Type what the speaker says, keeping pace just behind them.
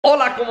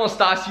Hola, ¿cómo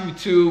estás,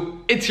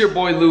 YouTube? It's your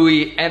boy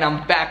Louis, and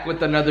I'm back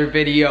with another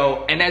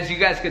video. And as you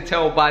guys could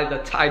tell by the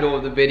title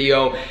of the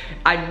video,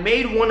 I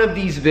made one of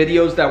these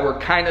videos that were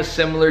kind of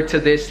similar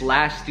to this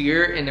last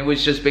year, and it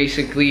was just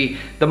basically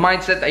the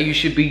mindset that you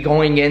should be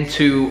going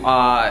into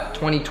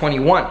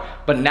 2021.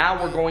 But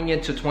now we're going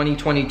into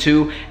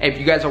 2022. If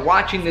you guys are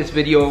watching this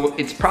video,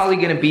 it's probably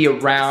gonna be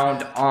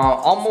around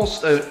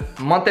almost a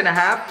month and a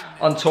half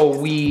until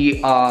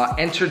we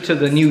enter to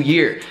the new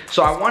year.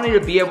 So I wanted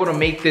to be able to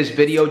make this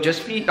video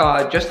just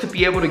to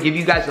be able to give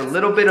you guys a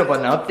little bit of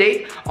an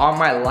update on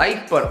my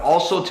life, but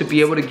also to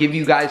be able to give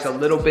you guys a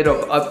little bit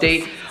of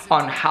update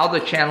on how the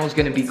channel is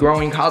going to be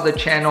growing,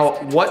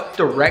 what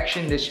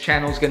direction this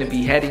channel is going to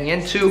be heading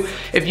into.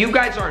 If you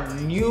guys are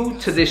new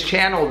to this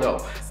channel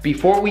though,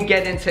 before we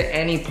get into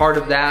any part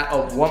of that,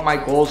 of what my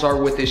goals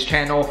are with this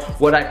channel,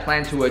 what I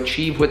plan to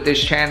achieve with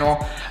this channel,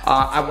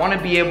 I want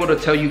to be able to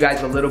tell you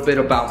guys a little bit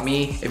about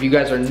me. If you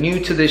guys are new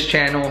to this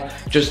channel,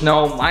 just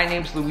know my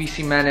name's Luis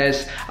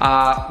Jimenez.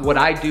 What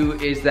I do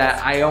is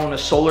that I own a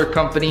solar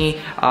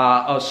company,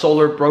 a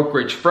solar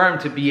brokerage firm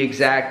to be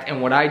exact,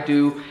 and what I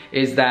do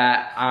is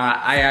that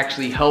I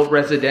actually help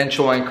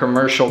residential and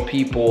commercial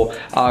people,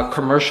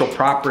 commercial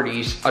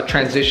properties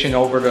transition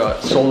over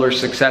to solar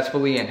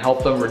successfully and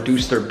help them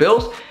reduce their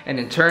bills, and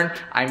in turn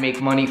I make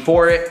money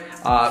for it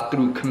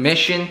through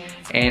commission.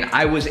 And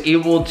I was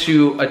able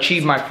to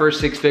achieve my first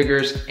 6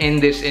 figures in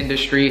this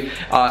industry,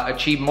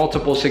 achieve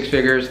multiple 6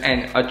 figures,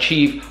 and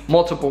achieve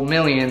multiple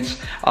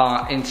millions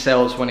in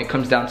sales when it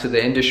comes down to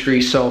the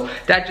industry. So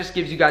that just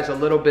gives you guys a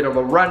little bit of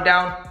a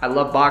rundown. I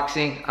love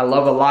boxing. I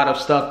love a lot of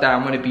stuff that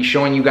I'm going to be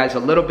showing you guys a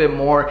little bit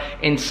more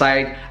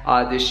inside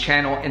this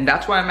channel, and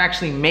that's why I'm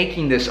actually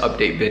making this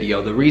update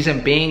video. The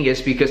reason being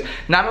is because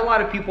not a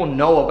lot of people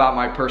know about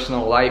my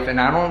personal life,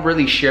 and I don't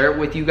really share it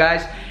with you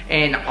guys.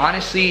 And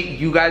honestly,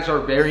 you guys are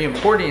very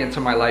important into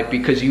my life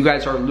because you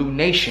guys are Lu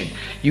Nation.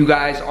 You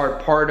guys are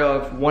part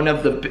of one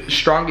of the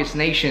strongest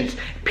nations,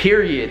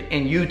 period,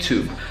 in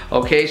YouTube.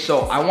 Okay,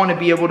 so I want to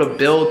be able to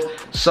build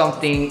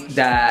something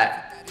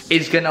that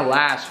is gonna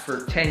last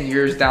for 10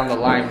 years down the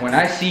line. When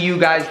I see you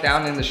guys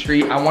down in the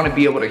street, I want to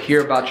be able to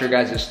hear about your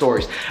guys'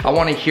 stories. I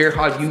want to hear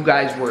how you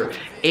guys were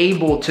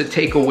able to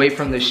take away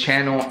from this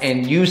channel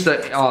and use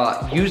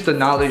the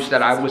knowledge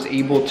that I was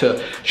able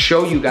to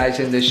show you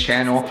guys in this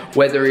channel,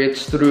 whether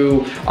it's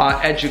through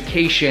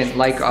education,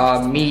 like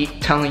me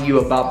telling you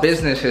about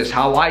businesses,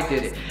 how I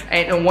did it.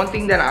 And one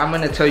thing that I'm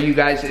gonna tell you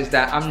guys is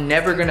that I'm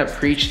never gonna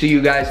preach to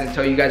you guys and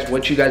tell you guys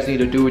what you guys need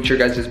to do with your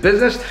guys'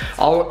 business.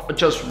 I'll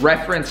just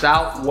reference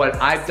out what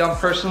I've done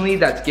personally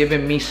that's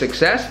given me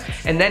success.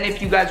 And then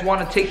if you guys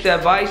wanna take the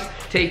advice,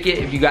 take it.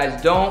 If you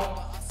guys don't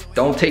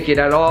take it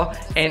at all.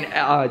 And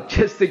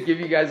just to give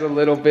you guys a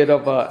little bit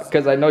of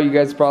because I know you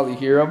guys probably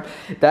hear him,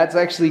 that's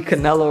actually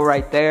Canelo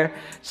right there.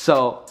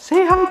 So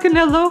say hi,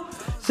 Canelo,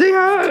 say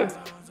hi.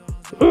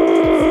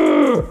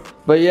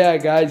 But yeah,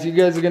 guys, you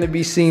guys are gonna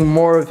be seeing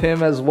more of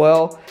him as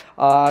well.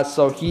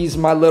 So he's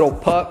my little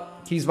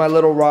pup. He's my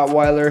little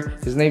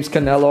Rottweiler. His name's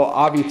Canelo,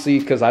 obviously,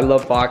 because I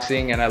love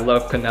boxing and I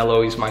love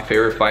Canelo. He's my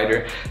favorite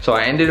fighter. So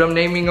I ended up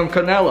naming him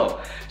Canelo.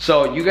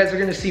 So you guys are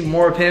gonna see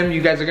more of him.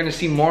 You guys are gonna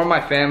see more of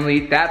my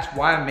family. That's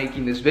why I'm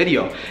making this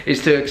video,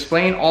 is to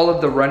explain all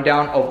of the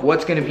rundown of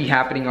what's gonna be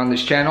happening on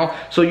this channel.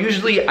 So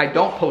usually I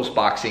don't post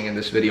boxing in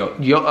this video,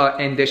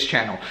 in this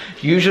channel.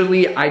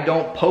 Usually I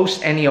don't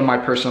post any of my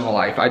personal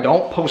life. I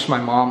don't post my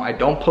mom. I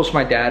don't post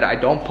my dad. I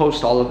don't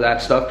post all of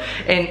that stuff.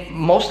 And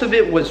most of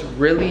it was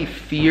really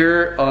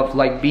fear of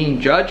like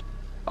being judged.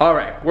 All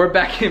right, we're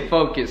back in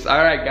focus. All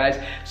right, guys.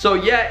 So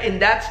yeah,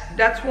 and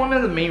that's one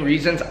of the main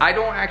reasons I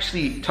don't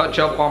actually touch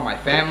up on my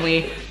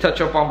family, touch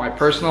up on my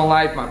personal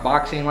life, my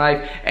boxing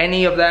life,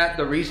 any of that.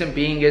 The reason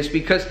being is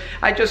because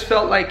I just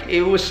felt like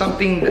it was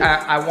something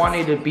that I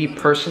wanted to be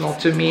personal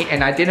to me,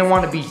 and I didn't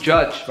want to be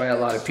judged by a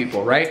lot of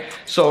people, right?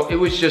 So it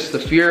was just the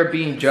fear of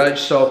being judged.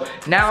 So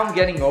now I'm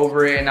getting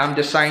over it, and I'm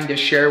deciding to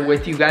share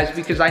with you guys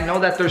because I know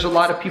that there's a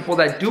lot of people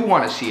that do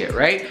want to see it,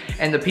 right?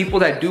 And the people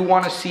that do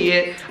want to see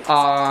it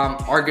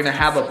are gonna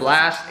have a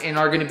blast and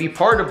are gonna be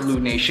part of Lu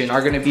Nation,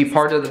 are gonna be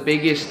part of the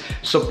biggest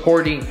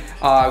supporting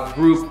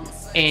group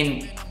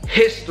in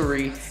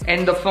history,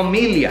 and the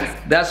familia.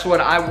 That's what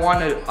I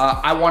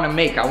wanna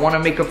make. I wanna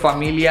make a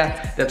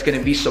familia that's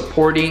gonna be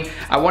supporting.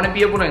 I wanna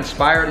be able to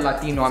inspire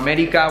Latino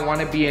America. I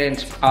wanna be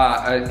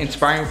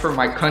inspiring for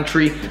my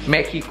country,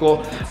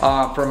 Mexico,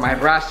 for my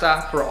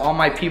raza, for all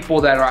my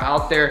people that are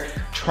out there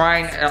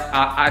trying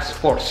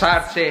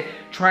esforzarse,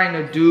 trying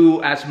to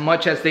do as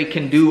much as they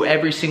can do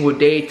every single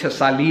day to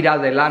salir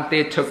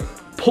adelante, to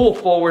pull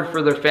forward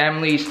for their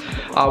families,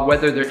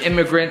 whether they're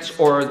immigrants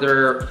or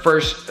they're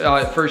first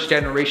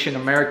generation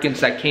Americans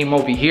that came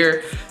over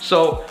here.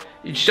 So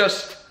it's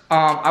just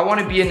I want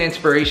to be an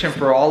inspiration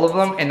for all of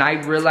them, and I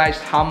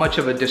realized how much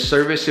of a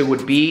disservice it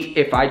would be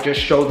if I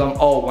just show them,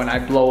 oh, when I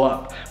blow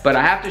up. But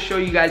I have to show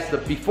you guys the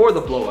before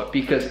the blow up,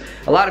 because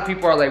a lot of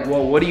people are like,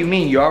 well, what do you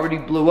mean? You already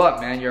blew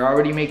up, man. You're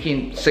already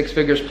making 6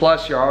 figures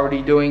plus. You're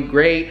already doing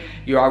great.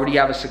 You already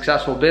have a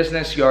successful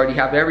business. You already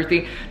have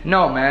everything.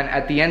 No, man.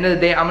 At the end of the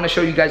day, I'm going to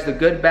show you guys the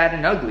good, bad,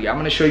 and ugly. I'm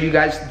going to show you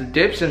guys the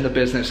dips in the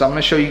business. I'm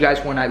going to show you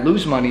guys when I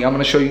lose money. I'm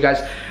going to show you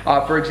guys,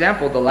 for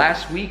example, the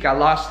last week I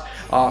lost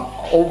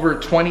over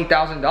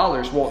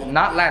 $20,000. Well,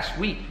 not last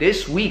week,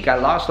 this week I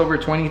lost over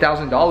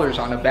 $20,000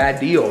 on a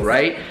bad deal,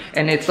 right?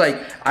 And it's like,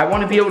 I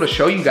want to be able to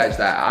show you guys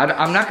that.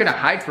 I'm not going to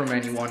hide from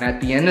anyone. At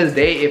the end of the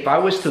day, if I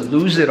was to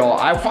lose it all,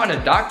 I want to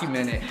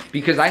document it,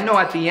 because I know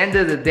at the end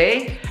of the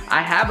day,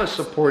 I have a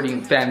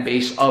supporting fan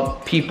base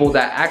of people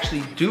that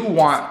actually do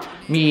want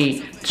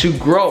me to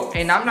grow.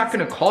 And I'm not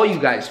gonna call you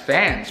guys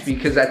fans,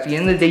 because at the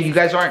end of the day, you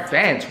guys aren't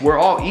fans. We're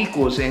all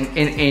equals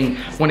in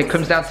when it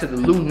comes down to the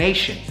Lou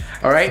Nation.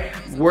 All right,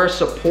 we're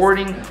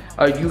supporting,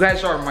 you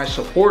guys are my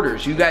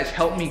supporters. You guys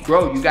help me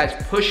grow. You guys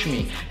push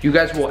me. You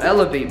guys will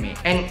elevate me.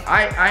 And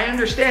I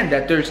understand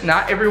that there's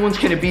not everyone's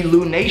gonna be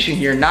Lou Nation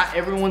here. Not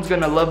everyone's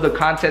gonna love the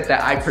content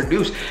that I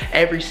produce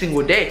every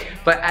single day.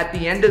 But at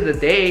the end of the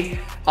day,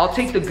 I'll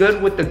take the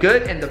good with the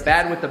good and the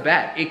bad with the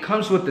bad. It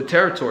comes with the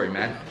territory,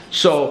 man.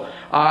 So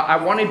I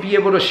want to be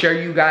able to share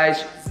you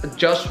guys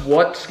just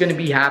what's going to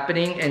be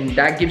happening, and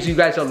that gives you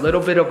guys a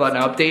little bit of an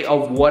update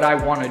of what I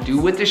want to do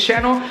with this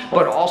channel,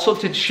 but also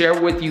to share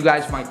with you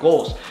guys my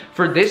goals.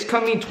 For this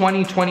coming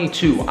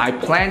 2022, I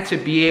plan to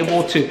be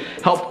able to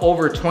help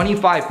over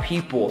 25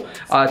 people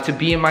to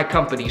be in my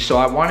company. So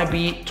I want to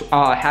be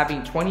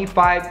having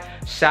 25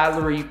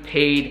 salary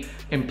paid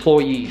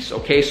employees,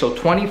 okay? So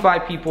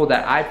 25 people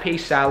that I pay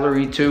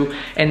salary to,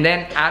 and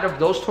then out of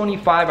those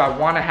 25, I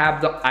want to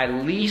have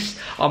at least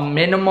a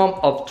minimum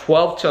of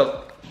 12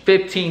 to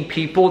 15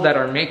 people that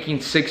are making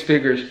 6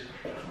 figures,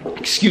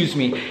 excuse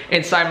me,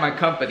 inside my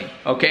company,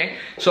 okay?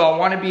 So I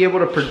want to be able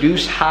to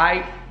produce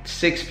high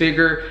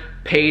 6-figure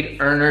paid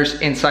earners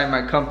inside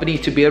my company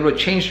to be able to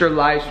change their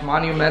lives,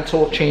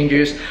 monumental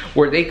changes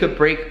where they could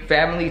break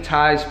family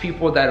ties,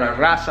 people that are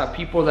raza,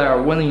 people that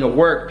are willing to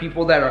work,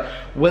 people that are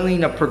willing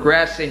to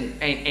progress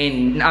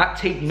and not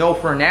take no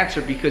for an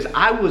answer. Because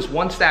I was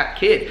once that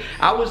kid.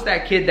 I was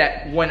that kid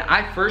that when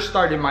I first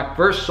started my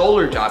first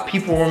solar job,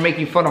 people were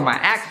making fun of my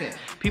accent.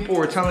 People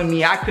were telling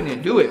me I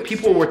couldn't do it.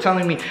 People were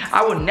telling me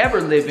I would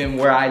never live in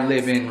where I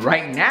live in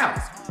right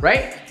now,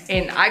 right?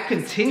 And I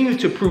continue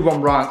to prove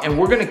them wrong, and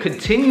we're gonna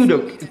continue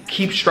to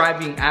keep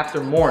striving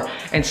after more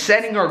and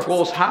setting our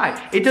goals high.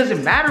 It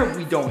doesn't matter if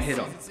we don't hit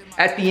them.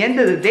 At the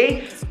end of the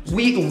day,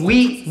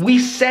 we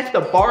set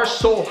the bar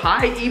so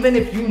high, even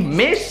if you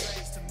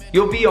miss,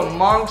 you'll be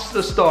amongst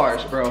the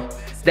stars, bro.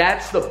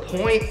 That's the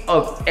point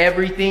of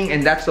everything,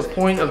 and that's the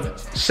point of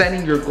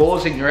setting your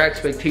goals and your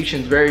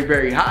expectations very,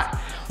 very high.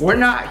 We're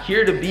not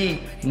here to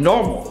be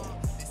normal.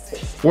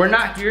 We're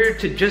not here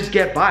to just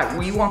get by.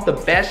 We want the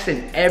best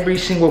in every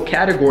single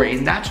category,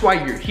 and that's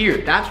why you're here.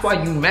 That's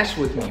why you mess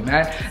with me,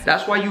 man.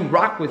 That's why you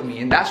rock with me,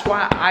 and that's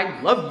why I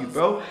love you,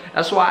 bro.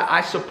 That's why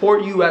I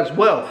support you as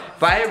well.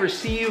 If I ever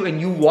see you and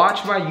you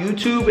watch my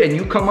YouTube and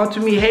you come up to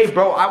me, hey,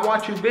 bro, I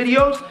watch your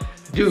videos,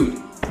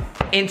 dude,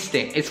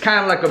 instant. It's kind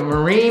of like a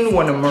Marine.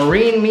 When a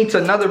Marine meets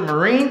another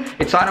Marine,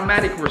 it's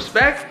automatic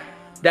respect.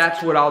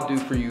 That's what I'll do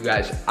for you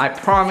guys. I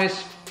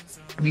promise.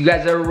 If you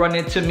guys ever run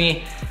into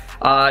me,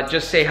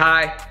 just say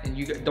hi, and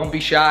you don't be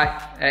shy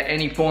at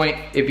any point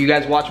if you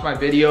guys watch my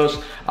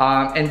videos.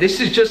 And this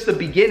is just the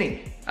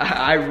beginning.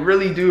 I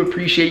really do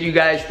appreciate you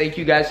guys. Thank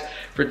you guys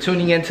for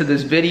tuning into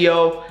this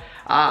video.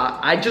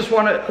 I just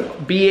want to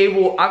be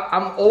able,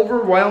 I'm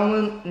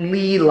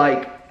overwhelmingly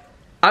like,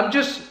 I'm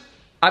just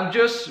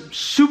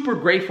super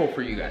grateful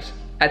for you guys.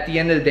 At the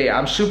end of the day,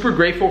 I'm super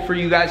grateful for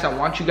you guys. I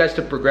want you guys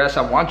to progress.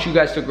 I want you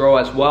guys to grow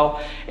as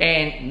well.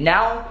 And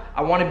now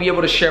I want to be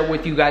able to share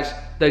with you guys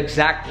the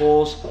exact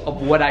goals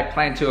of what I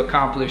plan to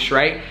accomplish,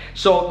 right?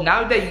 So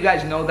now that you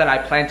guys know that I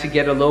plan to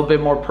get a little bit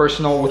more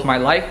personal with my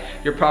life,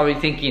 you're probably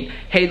thinking,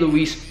 hey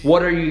Luis,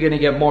 what are you gonna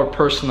get more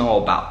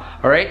personal about?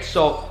 All right,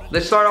 so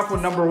let's start off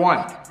with number 1.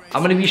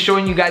 I'm gonna be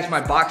showing you guys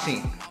my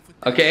boxing.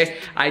 Okay,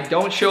 I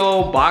don't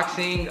show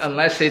boxing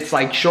unless it's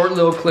like short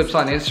little clips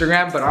on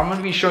Instagram, but I'm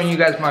gonna be showing you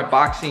guys my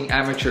boxing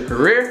amateur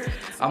career.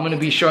 I'm gonna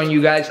be showing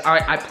you guys,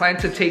 I plan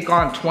to take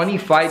on 20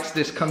 fights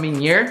this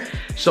coming year.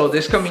 So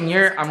this coming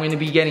year, I'm gonna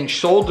be getting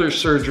shoulder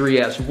surgery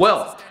as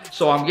well.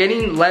 So I'm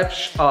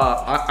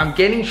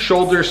getting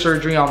shoulder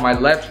surgery on my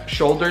left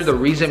shoulder. The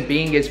reason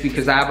being is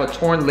because I have a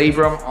torn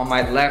labrum on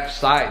my left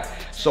side.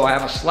 So I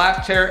have a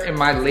slap tear in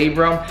my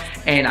labrum,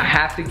 and I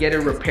have to get it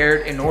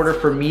repaired in order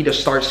for me to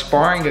start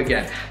sparring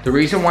again. The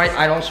reason why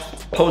I don't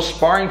post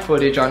sparring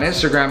footage on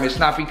Instagram is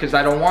not because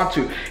I don't want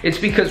to. It's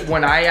because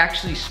when I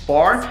actually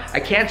spar, I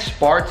can't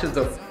spar to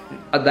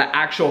the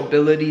actual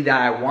ability that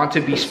I want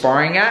to be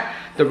sparring at.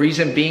 The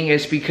reason being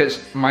is because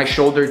my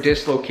shoulder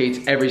dislocates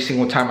every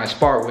single time I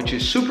spar, which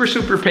is super,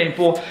 super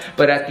painful.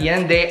 But at the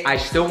end of the day, I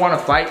still want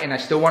to fight and I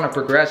still want to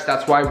progress.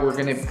 That's why we're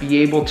going to be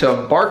able to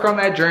embark on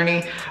that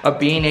journey of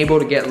being able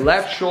to get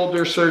left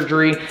shoulder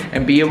surgery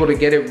and be able to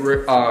get it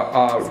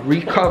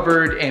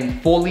recovered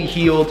and fully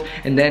healed,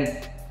 and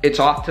then it's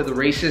off to the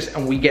races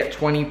and we get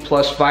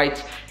 20+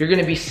 fights. You're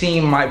gonna be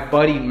seeing my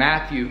buddy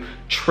Matthew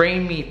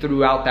train me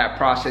throughout that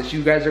process.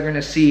 You guys are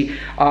gonna see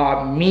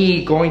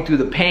me going through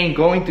the pain,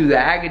 going through the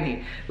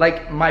agony,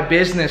 like my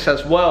business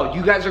as well.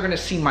 You guys are gonna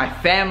see my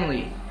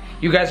family.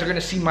 You guys are gonna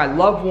see my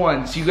loved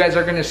ones. You guys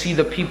are gonna see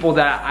the people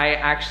that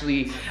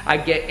I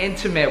get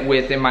intimate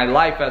with in my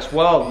life as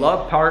well.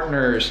 Love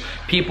partners,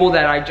 people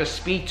that I just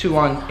speak to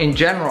in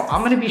general.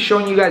 I'm gonna be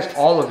showing you guys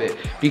all of it,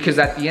 because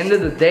at the end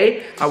of the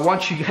day, I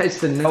want you guys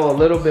to know a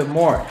little bit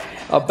more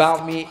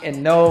about me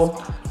and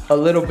know a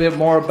little bit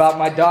more about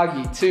my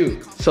doggy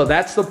too. So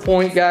that's the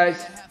point,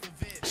 guys.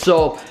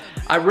 So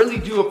I really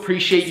do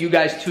appreciate you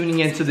guys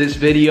tuning into this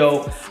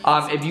video.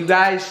 If you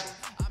guys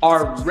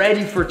are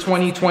ready for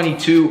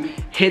 2022,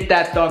 hit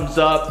that thumbs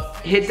up,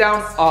 hit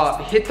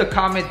the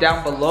comment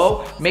down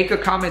below, make a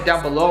comment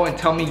down below and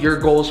tell me your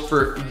goals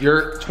for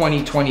your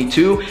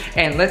 2022,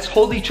 and let's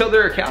hold each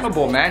other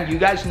accountable, man. You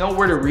guys know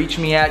where to reach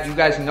me at. You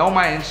guys know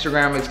my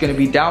Instagram is gonna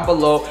be down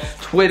below,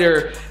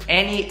 Twitter,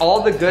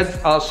 all the good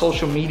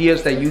social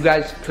medias that you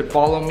guys could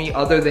follow me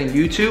other than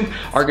YouTube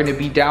are gonna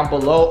be down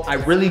below. I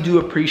really do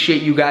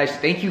appreciate you guys.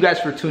 Thank you guys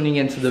for tuning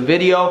into the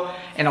video,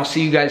 and I'll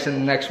see you guys in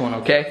the next one,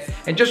 okay?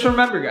 And just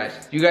remember,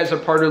 guys, you guys are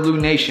part of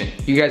Lou Nation.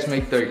 You guys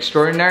make the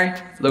extraordinary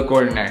look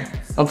ordinary.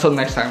 Until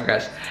next time,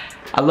 guys.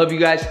 I love you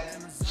guys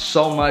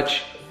so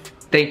much.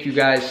 Thank you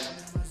guys,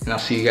 and I'll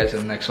see you guys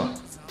in the next one.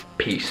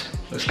 Peace.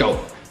 Let's go.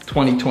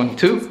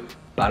 2022,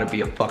 about to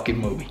be a fucking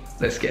movie.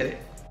 Let's get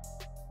it.